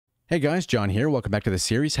Hey guys, John here. Welcome back to the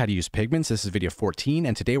series, How to Use Pigments. This is video 14,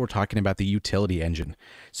 and today we're talking about the utility engine.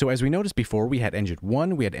 So as we noticed before, we had engine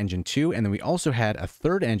 1, we had engine 2, and then we also had a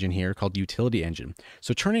third engine here called utility engine.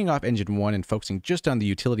 So turning off engine 1 and focusing just on the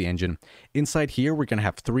utility engine, inside here we're going to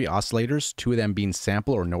have 3 oscillators, 2 of them being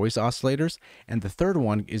sample or noise oscillators, and the third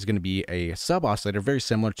one is going to be a sub-oscillator very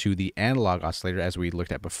similar to the analog oscillator as we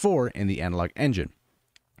looked at before in the analog engine.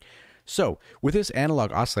 So with this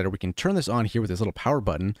analog oscillator, we can turn this on here with this little power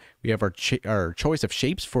button. We have our choice of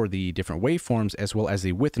shapes for the different waveforms, as well as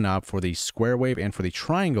the width knob for the square wave and for the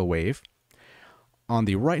triangle wave. On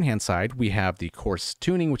the right hand side, we have the coarse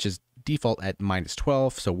tuning, which is default at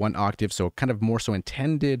 -12, so 1 octave, so kind of more so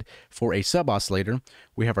intended for a sub oscillator.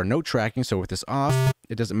 We have our note tracking, so with this off,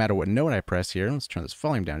 it doesn't matter what note I press here. Let's turn this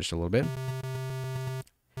volume down just a little bit.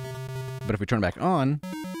 But if we turn it back on,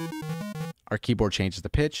 our keyboard changes the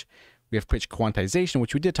pitch. We have pitch quantization,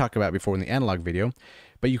 which we did talk about before in the analog video,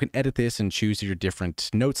 but you can edit this and choose your different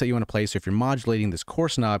notes that you want to play. So if you're modulating this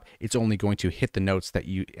coarse knob, it's only going to hit the notes that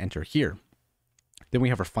you enter here. Then we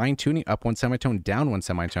have our fine tuning, up 1 semitone, down 1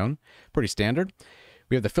 semitone, pretty standard.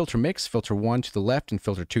 We have the filter mix, filter 1 to the left and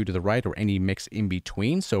filter 2 to the right, or any mix in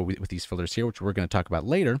between. So with these filters here, which we're going to talk about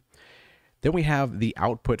later. Then we have the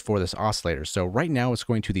output for this oscillator. So right now it's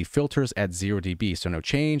going to the filters at 0 dB, so no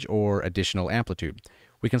change or additional amplitude.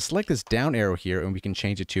 We can select this down arrow here and we can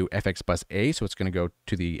change it to FX bus A, so it's going to go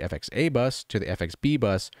to the FX A bus, to the FX B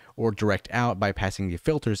bus, or direct out by passing the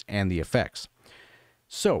filters and the effects.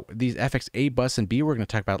 So these FX A bus and B we're going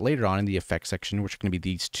to talk about later on in the effects section, which are going to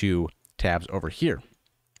be these 2 tabs over here.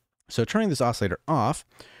 So turning this oscillator off,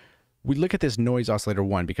 we look at this noise oscillator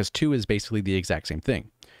 1 because 2 is basically the exact same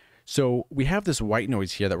thing. So we have this white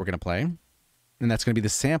noise here that we're going to play, and that's going to be the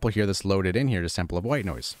sample here that's loaded in here, the sample of white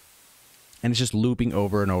noise. And it's just looping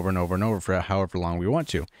over and over and over and over for however long we want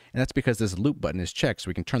to. And that's because this loop button is checked, so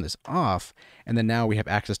we can turn this off, and then now we have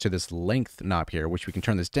access to this length knob here, which we can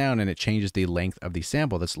turn this down and it changes the length of the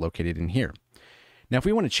sample that's located in here. Now if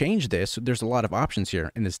we want to change this, there's a lot of options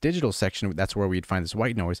here. In this digital section, that's where we'd find this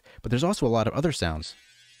white noise, but there's also a lot of other sounds.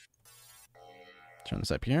 Turn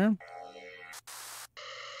this up here.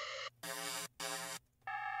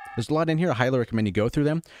 There's a lot in here. I highly recommend you go through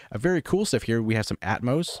them. A very cool stuff here, we have some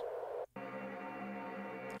Atmos.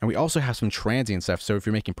 And we also have some transient stuff. So if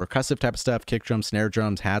you're making percussive type of stuff, kick drums, snare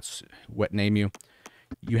drums, hats, what name you,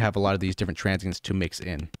 you have a lot of these different transients to mix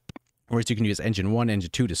in. Whereas you can use engine 1, engine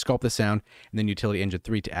 2 to sculpt the sound, and then utility engine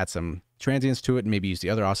 3 to add some transients to it, and maybe use the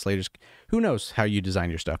other oscillators. Who knows how you design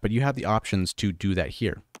your stuff, but you have the options to do that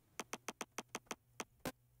here.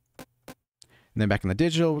 And then back in the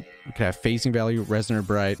digital, we could have phasing value, resonant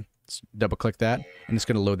bright. Let's double click that, and it's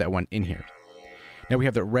going to load that one in here. Now we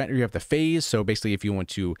have the phase, so basically if you want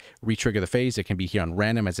to re-trigger the phase, it can be here on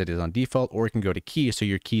random as it is on default, or it can go to key, so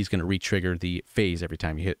your key is going to re-trigger the phase every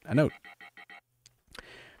time you hit a note.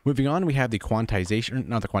 Moving on, we have the quantization,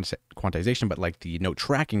 not the quantization, but like the note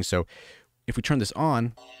tracking. So if we turn this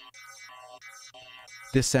on,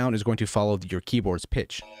 this sound is going to follow your keyboard's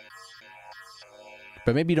pitch.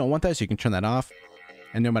 But maybe you don't want that, so you can turn that off,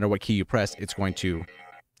 and no matter what key you press, it's going to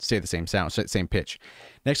stay the same sound, same pitch.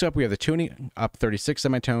 Next up, we have the tuning, up 36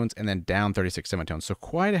 semitones and then down 36 semitones. So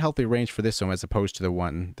quite a healthy range for this one as opposed to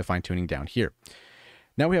the fine tuning down here.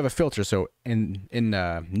 Now we have a filter. So in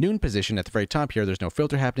noon position at the very top here, there's no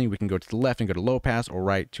filter happening. We can go to the left and go to low pass, or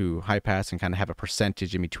right to high pass, and kind of have a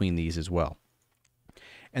percentage in between these as well.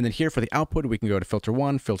 And then here for the output, we can go to filter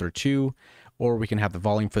 1, filter 2, or we can have the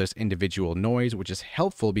volume for this individual noise, which is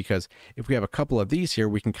helpful because if we have a couple of these here,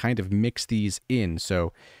 we can kind of mix these in.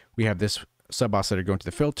 So we have this sub-oscillator going to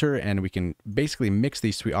the filter, and we can basically mix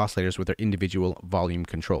these 3 oscillators with their individual volume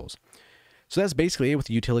controls. So that's basically it with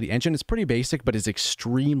the utility engine. It's pretty basic, but it's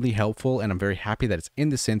extremely helpful, and I'm very happy that it's in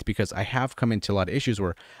the synth because I have come into a lot of issues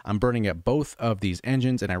where I'm burning up both of these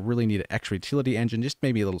engines, and I really need an extra utility engine, just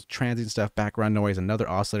maybe a little transient stuff, background noise, another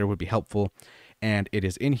oscillator would be helpful, and it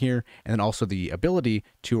is in here. And then also the ability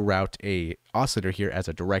to route a oscillator here as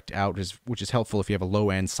a direct out, which is helpful if you have a low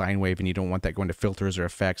end sine wave and you don't want that going to filters or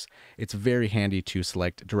effects. It's very handy to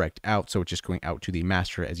select direct out, so it's just going out to the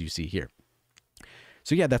master as you see here.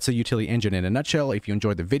 So yeah, that's a utility engine in a nutshell. If you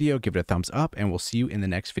enjoyed the video, give it a thumbs up, and we'll see you in the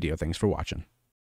next video. Thanks for watching.